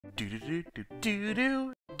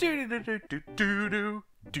Doo-doo-doo-doo-doo-doo. Doo-doo-doo-doo-doo-doo.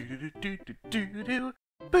 Doo-doo-doo-doo-doo-doo.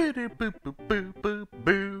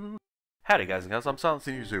 Boo-doo-boo-boo-boo-boo. Howdy guys and gals, I'm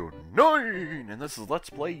Silent09, and this is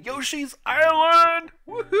Let's Play Yoshi's Island!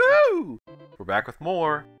 Woohoo! We're back with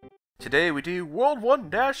more. Today we do World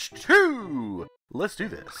 1-2! Let's do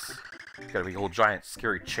this. Got a big old giant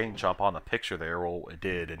scary chain chomp on the picture there, well it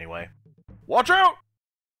did anyway. Watch out!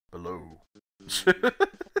 Below.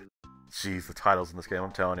 Jeez, the titles in this game,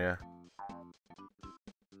 I'm telling you.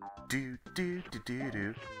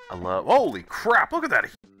 Do-do-do-do-do. I love... Holy crap, look at that!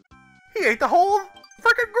 He ate the whole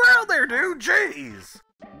freaking ground there, dude! Jeez!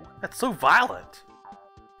 That's so violent.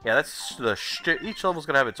 Yeah, that's the shtick. Each level's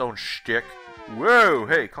gonna have its own shtick. Whoa!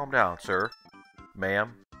 Hey, calm down, sir.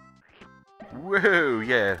 Ma'am. Whoa,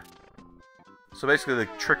 yeah. So basically the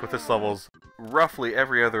trick with this level is roughly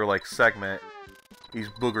every other, like, segment, these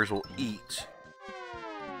boogers will eat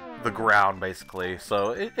the ground, basically.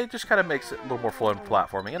 So it just kind of makes it a little more fun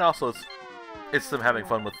platforming. And also it's them having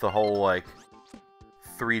fun with the whole, like,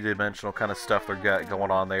 three-dimensional kind of stuff they're got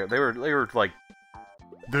going on there. They were like...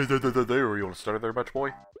 You want to stutter there, much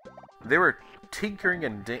boy? They were tinkering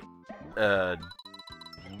and...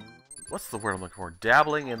 what's the word I'm looking for?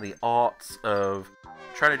 Dabbling in the aughts of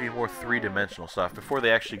trying to do more three-dimensional stuff before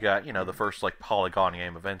they actually got, you know, the first, like, polygon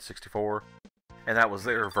game of N64. And that was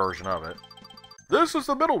their version of it. This is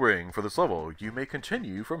the middle ring for this level. You may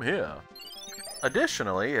continue from here.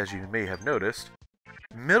 Additionally, as you may have noticed,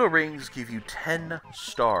 middle rings give you 10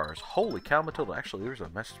 stars. Holy cow, Matilda. Actually, there's a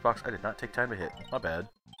message box I did not take time to hit. My bad.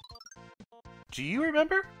 Do you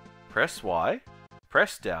remember? Press Y.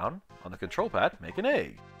 Press down on the control pad, make an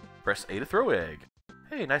egg. Press A to throw egg.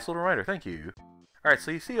 Hey, nice little reminder, thank you. Alright,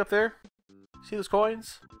 so you see up there? See those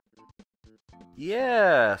coins?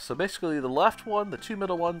 Yeah, so basically the left one, the two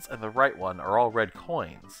middle ones, and the right one are all red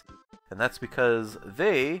coins. And that's because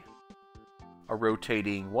they are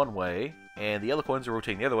rotating one way, and the other coins are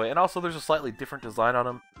rotating the other way, and also there's a slightly different design on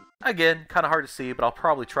them. Again, kind of hard to see, but I'll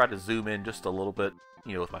probably try to zoom in just a little bit,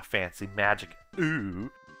 you know, with my fancy magic. Ooh.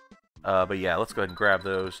 But yeah, let's go ahead and grab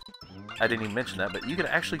those. I didn't even mention that, but you can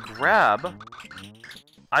actually grab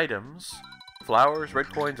items, flowers,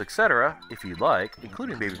 red coins, etc., if you'd like,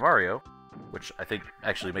 including Baby Mario, which I think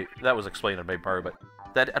actually that was explained in Baby Mario, but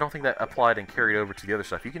that I don't think that applied and carried over to the other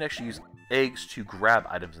stuff. You can actually use eggs to grab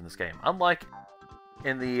items in this game. Unlike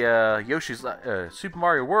in the Yoshi's Super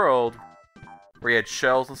Mario World, where you had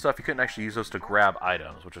shells and stuff, you couldn't actually use those to grab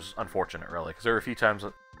items, which is unfortunate, really, because there were a few times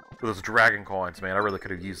with those dragon coins, man, I really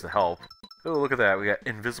could have used the help. Oh, look at that, we got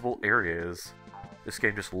invisible areas. This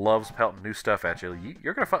game just loves pelting new stuff at you.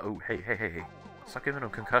 You're gonna find... Oh, hey. Stop giving him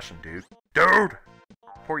concussion, dude. Dude!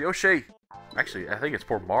 Poor Yoshi! Actually, I think it's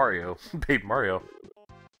poor Mario. Baby Mario.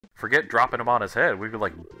 Forget dropping him on his head. We've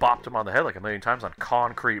like bopped him on the head like a million times on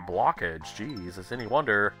concrete blockage. Jeez, it's any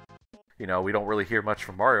wonder, you know, we don't really hear much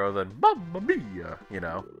from Mario than Mamma Mia, you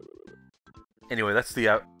know. Anyway, that's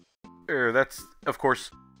the... that's, of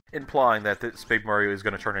course, implying that this Baby Mario is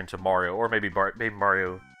going to turn into Mario, or maybe Baby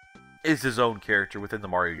Mario is his own character within the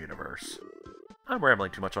Mario universe. I'm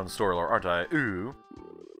rambling too much on the story lore, aren't I? Ooh.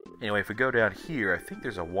 Anyway, if we go down here, I think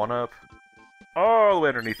there's a 1-up all the way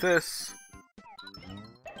underneath this.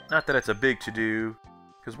 Not that it's a big to-do,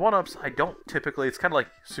 because 1-ups, I don't typically, it's kind of like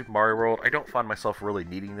Super Mario World, I don't find myself really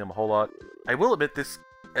needing them a whole lot. I will admit this,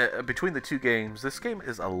 between the two games, this game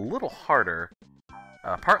is a little harder,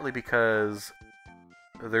 partly because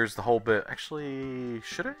there's the whole bit, actually,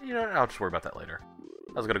 should I? You know, I'll just worry about that later.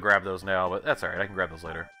 I was going to grab those now, but that's alright, I can grab those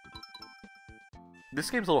later. This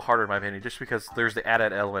game's a little harder in my opinion, just because there's the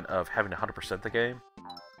added element of having to 100% the game.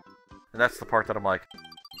 And that's the part that I'm like,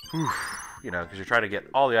 whew, you know, because you're trying to get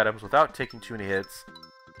all the items without taking too many hits,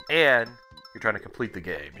 and you're trying to complete the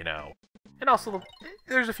game, you know. And also,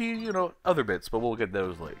 there's a few, you know, other bits, but we'll get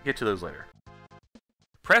to those later.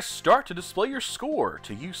 Press start to display your score.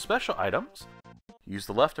 To use special items, use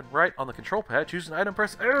the left and right on the control pad, choose an item,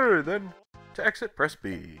 press A, then to exit, press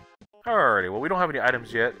B. Alrighty, well we don't have any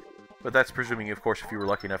items yet, but that's presuming, of course, if you were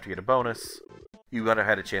lucky enough to get a bonus, you would have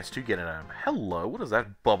had a chance to get an item. Hello, what is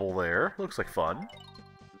that bubble there? Looks like fun.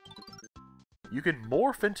 You can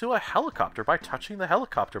morph into a helicopter by touching the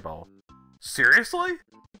helicopter ball. Seriously?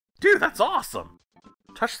 Dude, that's awesome!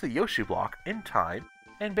 Touch the Yoshi block in time,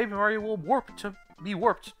 and Baby Mario will be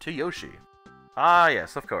warped to Yoshi. Ah,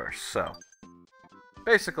 yes, of course. So,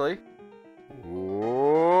 basically,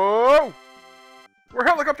 whoa! We're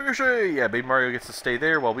Helicopter Yoshi! Yeah, Baby Mario gets to stay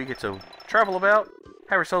there while we get to travel about,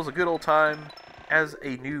 have ourselves a good old time as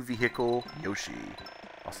a new vehicle, Yoshi.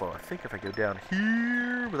 Also, I think if I go down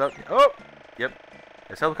here without... Oh! Yep.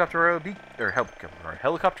 As Helicopter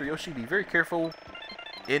Yoshi, be very careful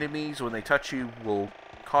enemies, when they touch you, will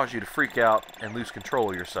cause you to freak out and lose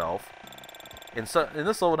control of yourself. In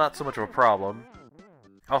this level, not so much of a problem.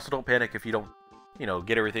 Also, don't panic if you don't, you know,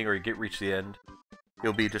 get everything or you reach the end.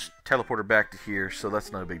 You'll be just teleported back to here, so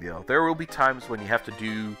that's not a big deal. There will be times when you have to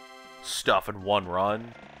do stuff in one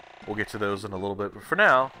run. We'll get to those in a little bit, but for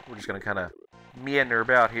now, we're just going to kind of meander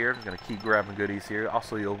about here. I'm going to keep grabbing goodies here.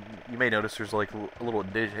 Also, you may notice there's like a little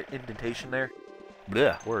indentation there.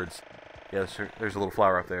 Blech, words. Yeah, there's a little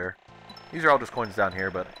flower up there. These are all just coins down here,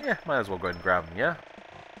 but yeah, might as well go ahead and grab them, yeah?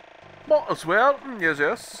 Might as well, yes,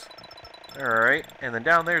 yes. Alright, and then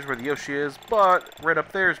down there's where the Yoshi is, but right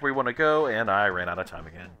up there is where we want to go, and I ran out of time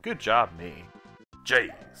again. Good job, me.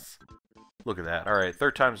 Jeez. Look at that. Alright,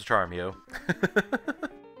 third time's the charm, yo.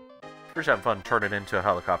 We're just having fun turning it into a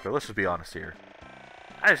helicopter. Let's just be honest here.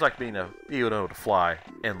 I just like being able to fly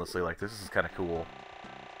endlessly like this. This is kind of cool.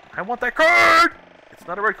 I want that card! It's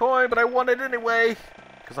not a red coin, but I want it anyway.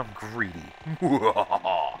 Because I'm greedy.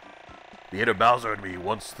 The inner Bowser in me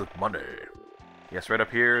wants the money. Yes, right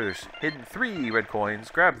up here, there's hidden 3 red coins.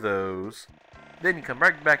 Grab those. Then you come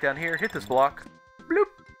right back down here, hit this block. Bloop!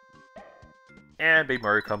 And Baby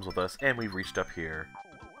Mario comes with us, and we've reached up here.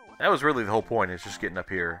 That was really the whole point, is just getting up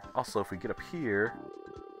here. Also, if we get up here...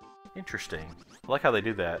 Interesting. I like how they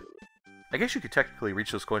do that. I guess you could technically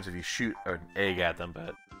reach those coins if you shoot an egg at them,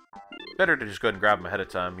 but... better to just go ahead and grab them ahead of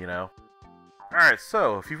time, you know. Alright,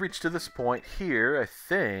 so, if you've reached to this point here, I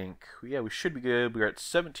think... yeah, we should be good. We're at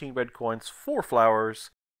 17 red coins, 4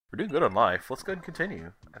 flowers. We're doing good on life. Let's go ahead and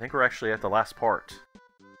continue. I think we're actually at the last part.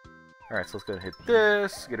 Alright, so let's go ahead and hit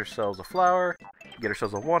this, get ourselves a flower, get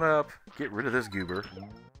ourselves a 1-up, get rid of this goober.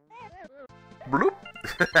 Bloop!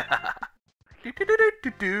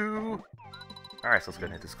 Do-do-do-do-do-do. Alright, so let's go ahead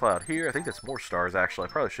and hit this cloud here. I think that's more stars, actually.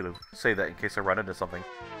 I probably should have saved that in case I run into something.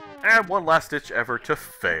 And one last ditch effort to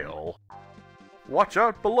fail. Watch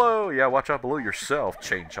out below! Yeah, watch out below yourself,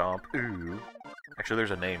 Chain Chomp. Ooh. Actually,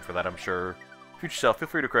 there's a name for that, I'm sure. Future self, feel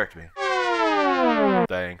free to correct me.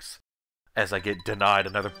 Thanks. As I get denied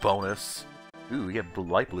another bonus. Ooh, we get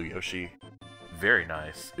light blue Yoshi. Very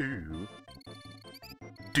nice. Ooh.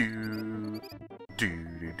 Do.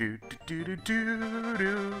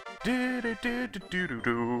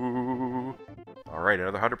 Do-do-do-do-do-do-do. Alright,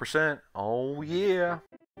 another 100%. Oh yeah.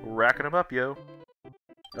 We're racking them up, yo.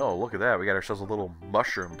 Oh, look at that. We got ourselves a little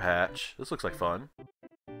mushroom patch. This looks like fun.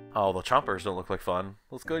 Oh, the Chompers don't look like fun.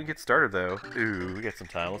 Let's go ahead and get started, though. Ooh, we got some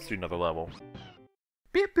time. Let's do another level.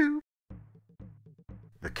 Beep boop.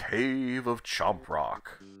 The Cave of Chomp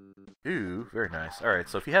Rock. Ooh, very nice. Alright,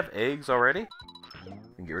 so if you have eggs already,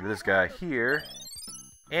 we can get rid of this guy here.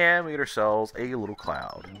 And we get ourselves a little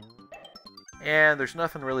cloud. And there's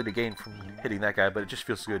nothing really to gain from hitting that guy, but it just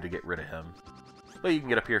feels good to get rid of him. But you can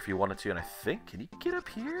get up here if you wanted to, and I think... can you get up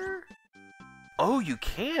here? Oh, you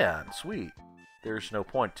can! Sweet. There's no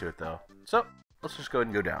point to it, though. So, let's just go ahead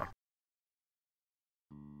and go down.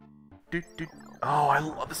 Oh, I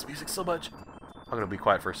love this music so much! I'm gonna be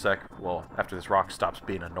quiet for a sec. Well, after this rock stops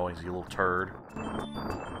being a noisy little turd.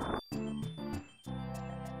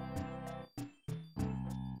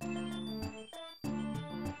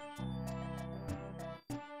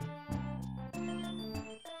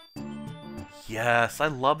 Yes, I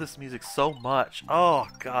love this music so much. Oh,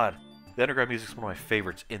 God. The underground music is one of my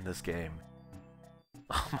favorites in this game.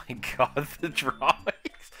 Oh my god, the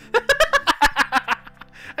drawings!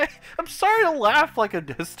 I'm sorry to laugh like a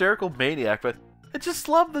hysterical maniac, but I just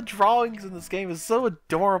love the drawings in this game. It's so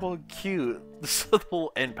adorable and cute. This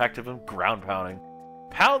little impact of him ground pounding.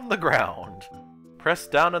 Pound the ground. Press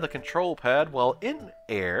down on the control pad while in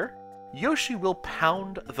air. Yoshi will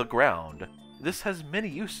pound the ground. This has many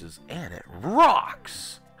uses, and it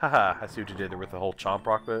rocks! Haha, I see what you did there with the whole Chomp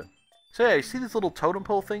Rock bit. So yeah, you see these little totem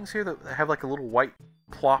pole things here that have like a little white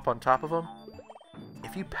plop on top of them?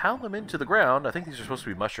 If you pound them into the ground, I think these are supposed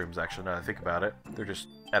to be mushrooms actually, now that I think about it. They're just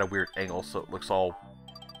at a weird angle, so it looks all...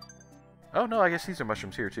 oh no, I guess these are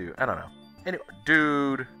mushrooms here too. I don't know. Anyway,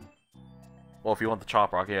 dude! Well, if you want the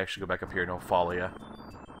Chomp Rock, you actually go back up here and it'll follow you.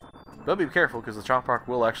 But be careful, because the Chomp Rock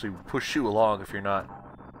will actually push you along if you're not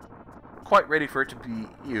quite ready for it to be,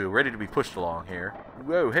 ready to be pushed along here.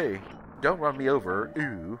 Whoa, hey, don't run me over,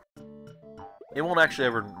 ooh. It won't actually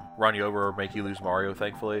ever run you over or make you lose Mario,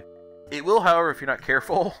 thankfully. It will, however, if you're not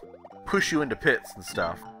careful, push you into pits and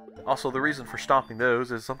stuff. Also, the reason for stomping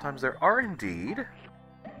those is sometimes there are indeed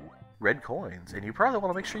red coins, and you probably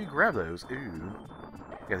want to make sure you grab those. Ooh.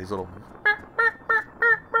 Got these little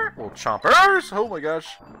chompers! Oh my gosh.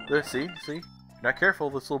 See? If you're not careful,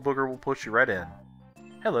 this little booger will push you right in.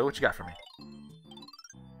 Hello, what you got for me?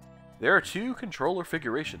 There are 2 controller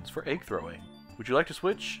configurations for egg throwing. Would you like to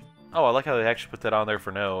switch? Oh, I like how they actually put that on there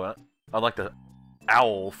for no. Unlike the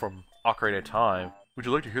owl from Ocarina of Time. Would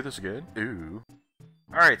you like to hear this again? Ooh.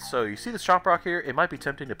 Alright, so you see this Chomp Rock here? It might be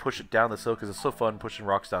tempting to push it down this hill because it's so fun pushing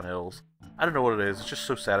rocks down hills. I don't know what it is. It's just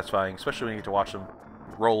so satisfying, especially when you get to watch them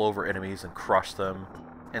roll over enemies and crush them.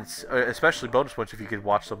 And especially bonus points if you could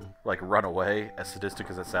watch them like run away, as sadistic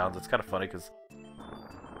as it sounds. It's kind of funny because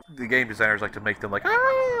the game designers like to make them like,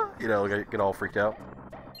 ah! You know, get all freaked out.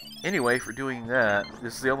 Anyway, for doing that,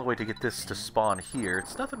 this is the only way to get this to spawn here.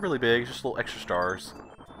 It's nothing really big, just little extra stars.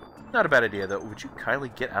 Not a bad idea, though. Would you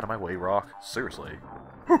kindly get out of my way, Rock? Seriously.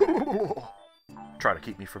 Trying to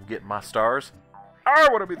keep me from getting my stars? I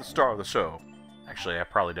want to be the star of the show. Actually, I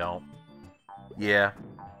probably don't. Yeah.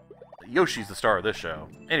 Yoshi's the star of this show.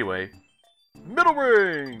 Anyway, middle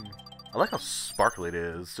ring! I like how sparkly it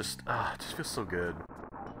is. Just, it just feels so good.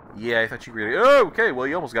 Yeah, I thought you really... Oh, okay, well,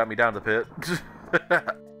 you almost got me down to the pit.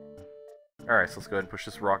 Alright, so let's go ahead and push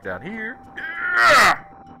this rock down here.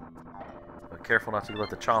 But careful not to let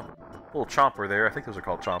the little chomper there. I think those are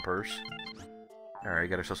called chompers. Alright,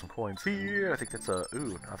 got ourselves some coins here. I think that's a...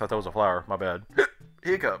 Ooh, I thought that was a flower. My bad.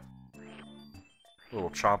 Hiccup. Little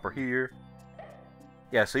chomper here.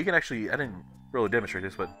 Yeah, so you can actually... I didn't really demonstrate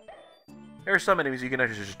this, but... There are some enemies you can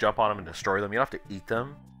actually just jump on them and destroy them. You don't have to eat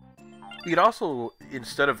them. You can also,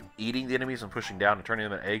 instead of eating the enemies and pushing down and turning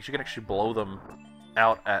them into eggs, you can actually blow them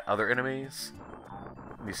out at other enemies.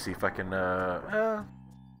 Let me see if I can, Oh,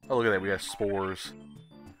 look at that, we got spores.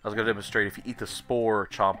 I was going to demonstrate if you eat the spore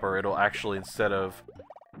chomper, it'll actually, instead of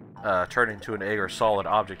turn into an egg or a solid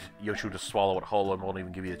object, Yoshi will just swallow it whole and won't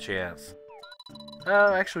even give you a chance.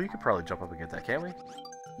 Actually, you could probably jump up and get that, can't we?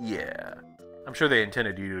 Yeah. I'm sure they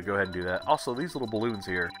intended you to go ahead and do that. Also, these little balloons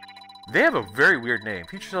here, they have a very weird name.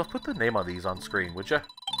 Future Self, put the name on these on screen, would ya?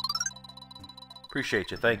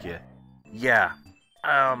 Appreciate you, thank you. Yeah.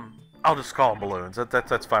 I'll just call them balloons.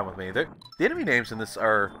 That's fine with me. The enemy names in this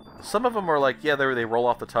are... Some of them are like, yeah, they roll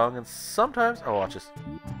off the tongue, and sometimes... Oh, watch this.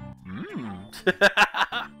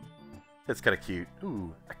 That's kind of cute.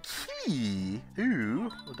 Ooh, a key!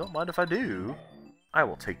 Ooh, well, don't mind if I do. I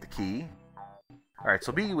will take the key. Alright,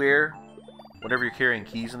 so be aware. Whenever you're carrying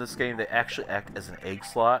keys in this game, they actually act as an egg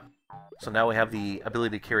slot. So now we have the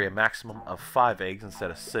ability to carry a maximum of 5 eggs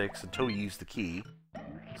instead of 6 until we use the key.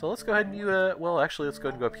 So let's go ahead and well, actually, let's go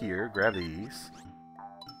ahead and go up here, grab these.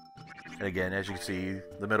 And again, as you can see,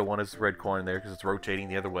 the middle one is the red coin there because it's rotating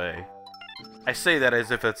the other way. I say that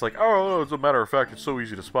as if it's like, oh, as a matter of fact, it's so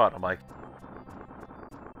easy to spot. I'm like,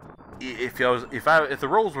 if the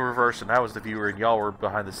roles were reversed and I was the viewer and y'all were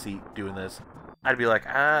behind the seat doing this, I'd be like,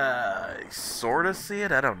 I sort of see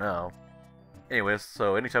it, I don't know. Anyways,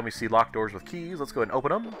 so anytime we see locked doors with keys, let's go ahead and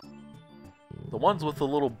open them. The ones with the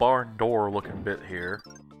little barn door looking bit here.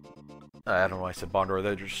 I don't know why I said barn door,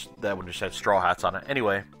 that one just had straw hats on it.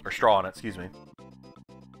 Anyway, or straw on it, excuse me.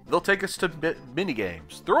 They'll take us to mini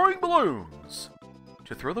games. Throwing balloons!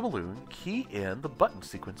 To throw the balloon, key in the button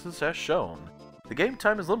sequences as shown. The game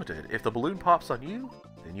time is limited. If the balloon pops on you,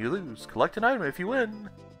 then you lose. Collect an item if you win.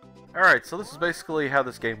 Alright, so this is basically how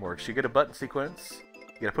this game works. You get a button sequence,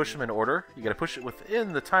 you gotta push them in order, you gotta push it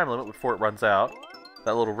within the time limit before it runs out.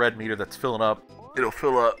 That little red meter that's filling up, it'll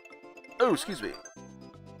fill up. Oh, excuse me.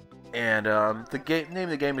 And the name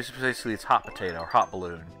of the game is basically it's Hot Potato, or Hot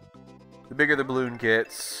Balloon. The bigger the balloon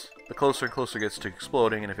gets, the closer and closer it gets to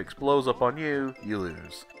exploding, and if it explodes up on you, you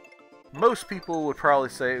lose. Most people would probably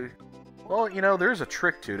say, well, you know, there's a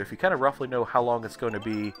trick to it. If you kind of roughly know how long it's going to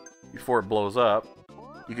be before it blows up,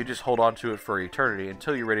 you could just hold on to it for eternity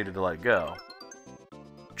until you're ready to let it go.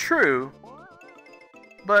 True,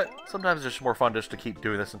 but sometimes it's just more fun just to keep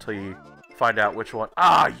doing this until you find out which one.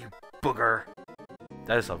 Ah, you booger!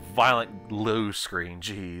 That is a violent lose screen,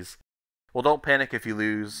 jeez. Well, don't panic if you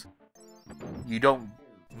lose. You don't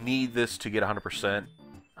need this to get 100%.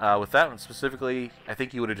 With that one specifically, I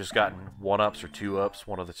think you would have just gotten 1-ups or 2-ups,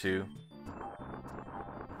 one of the two.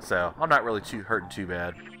 So, I'm not really hurting too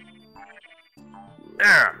bad.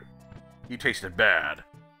 You tasted bad.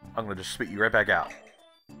 I'm gonna just spit you right back out.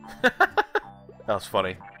 That was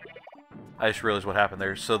funny. I just realized what happened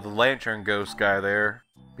there. So the lantern ghost guy there,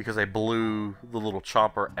 because I blew the little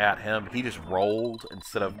chomper at him, he just rolled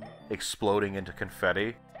instead of exploding into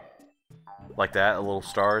confetti. Like that, little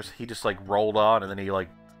stars. He just like rolled on and then he like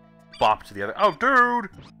bopped to the other. Oh, dude!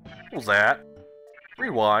 What was that?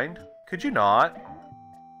 Rewind. Could you not?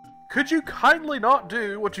 Could you kindly not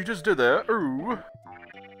do what you just did there? Ooh.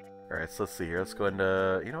 Alright, so let's see here. Let's go ahead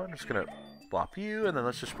and, you know what? I'm just gonna bop you, and then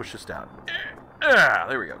let's just push this down.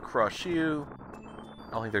 There we go. Crush you.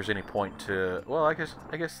 I don't think there's any point to... Well, I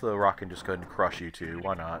guess the rock can just go ahead and crush you, too.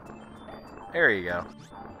 Why not? There you go.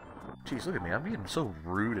 Jeez, look at me. I'm being so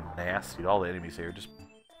rude and nasty to all the enemies here. Just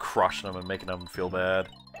crushing them and making them feel bad.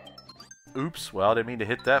 Oops. Well, I didn't mean to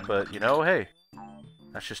hit that, but, you know, hey.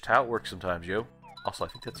 That's just how it works sometimes, yo. Also, I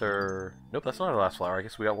think that's our... Nope, that's not our last flower. I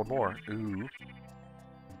guess we got one more. Ooh.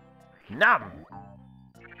 Nom!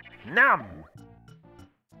 Nom!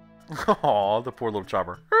 Aw, the poor little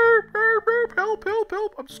chopper. Help, help,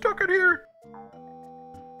 help! I'm stuck in here!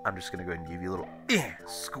 I'm just gonna go ahead and give you a little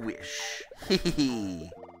squish. Hehehe.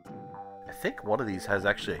 I think one of these has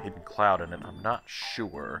actually a hidden cloud in it. I'm not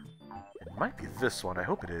sure. It might be this one. I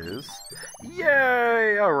hope it is.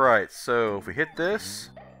 Yay! Alright, so if we hit this,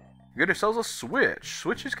 we get ourselves a switch.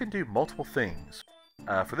 Switches can do multiple things.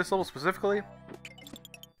 For this level specifically,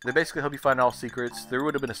 they basically help you find all secrets. There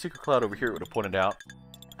would have been a secret cloud over here it would have pointed out.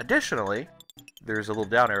 Additionally, there's a little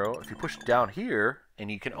down arrow. If you push down here, and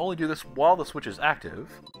you can only do this while the switch is active.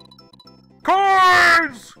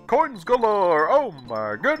 Coins! Coins galore! Oh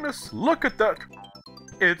my goodness, look at that!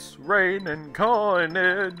 It's raining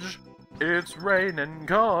coinage! It's raining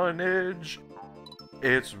coinage!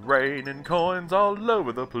 It's raining coins all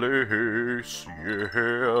over the place!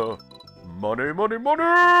 Yeah! Money, money,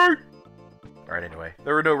 money! Alright, anyway,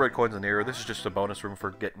 there were no red coins in here. This is just a bonus room for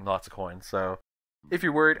getting lots of coins, so... If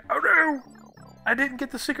you're worried, oh no! I didn't get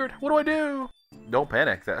the secret, what do I do? Don't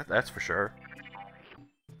panic, that's for sure.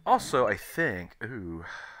 Also, I think... Ooh...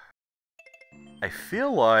 I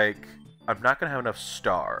feel like I'm not going to have enough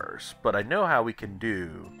stars, but I know how we can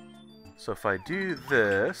do. So if I do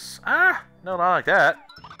this... Ah! No, not like that.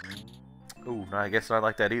 Ooh, no, I guess not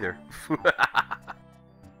like that either.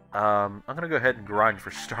 I'm going to go ahead and grind for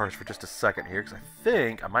stars for just a second here, because I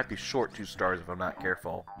think I might be short 2 stars if I'm not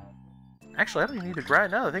careful. Actually, I don't even need to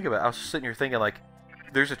grind now that I think about it. I was just sitting here thinking, like,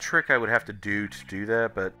 there's a trick I would have to do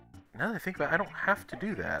that, but now that I think about it, I don't have to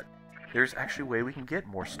do that. There's actually a way we can get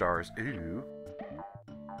more stars. Ooh.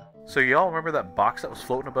 So y'all remember that box that was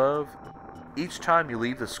floating above? Each time you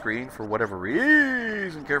leave the screen for whatever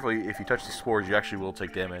reason, carefully, if you touch these spores, you actually will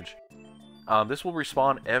take damage. This will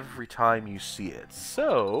respawn every time you see it,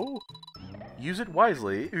 so use it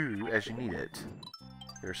wisely, as you need it.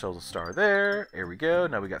 Get ourselves a star there. There we go.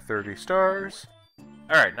 Now we got 30 stars.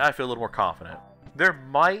 Alright, now I feel a little more confident. There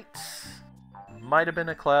might have been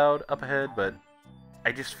a cloud up ahead, but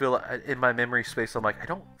I just feel in my memory space, I'm like, I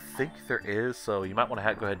don't think there is, so you might want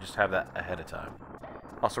to go ahead and just have that ahead of time.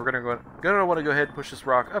 Also, we're gonna want to go ahead and push this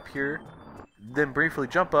rock up here, then briefly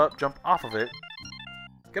jump up, jump off of it,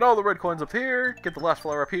 get all the red coins up here, get the last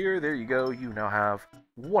flower up here. There you go. You now have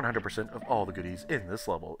 100% of all the goodies in this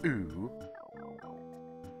level. Ooh.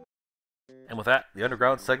 And with that, the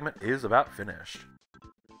underground segment is about finished.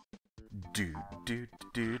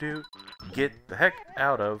 Do-do-do-do-do. Get the heck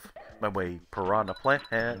out of my way, piranha plant.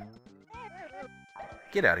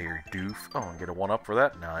 Get out of here, doof. Oh, and get a 1-up for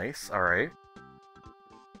that. Nice. Alright.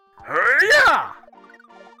 Yeah!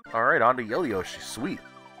 Alright, on to Yoshi. Sweet.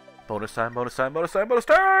 Bonus time, bonus time, bonus time, bonus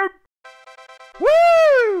time!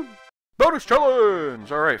 Woo! Bonus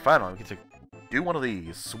challenge! Alright, finally, we get to do one of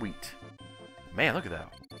these. Sweet. Man, look at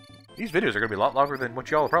that. These videos are going to be a lot longer than what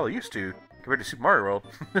y'all are probably used to compared to Super Mario World.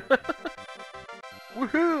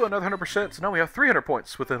 Woohoo! Another 100%, so now we have 300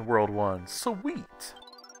 points within World 1. Sweet!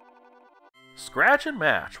 Scratch and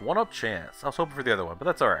match. 1-up chance. I was hoping for the other one, but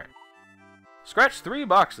that's alright. Scratch 3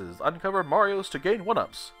 boxes. Uncover Marios to gain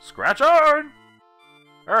 1-ups. Scratch on!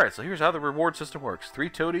 Alright, so here's how the reward system works. 3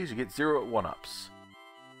 toadies, you get 0 1-ups.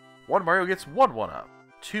 1 Mario gets 1 1-up.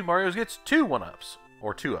 2 Marios gets 2 1-ups.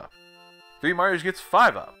 Or 2-up. 3 Marios gets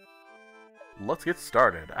 5-up. Let's get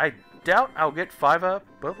started. I doubt I'll get 5-up,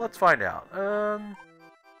 but let's find out. I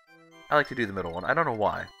like to do the middle one. I don't know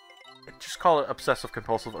why. Just call it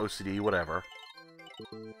obsessive-compulsive OCD, whatever.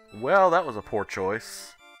 Well, that was a poor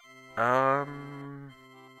choice. I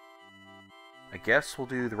guess we'll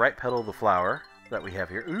do the right petal of the flower that we have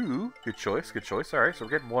here. Ooh, good choice, good choice. Alright, so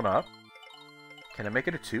we're getting 1-up. Can I make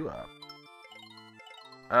it a 2-up?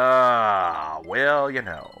 Well, you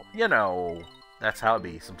know. That's how it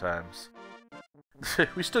be sometimes.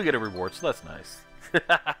 We still get a reward, so that's nice.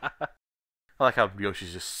 I like how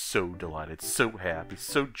Yoshi's just so delighted, so happy,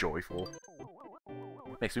 so joyful.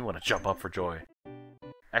 Makes me want to jump up for joy.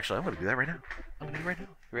 Actually, I'm going to do that right now. I'm going to do it right now.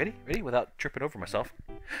 Ready? Ready? Without tripping over myself.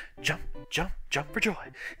 Jump, jump, jump for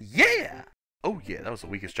joy. Yeah! Oh yeah, that was the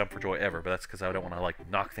weakest jump for joy ever, but that's because I don't want to, like,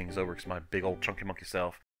 knock things over because my big old chunky monkey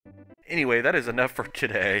self. Anyway, that is enough for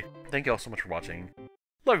today. Thank you all so much for watching.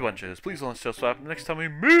 Love you bunches. Please don't subscribe next time we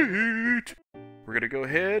meet. We're going to go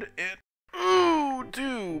ahead and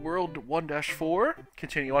do World 1-4.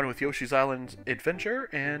 Continue on with Yoshi's Island Adventure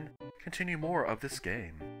and continue more of this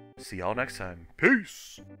game. See y'all next time.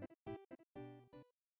 Peace!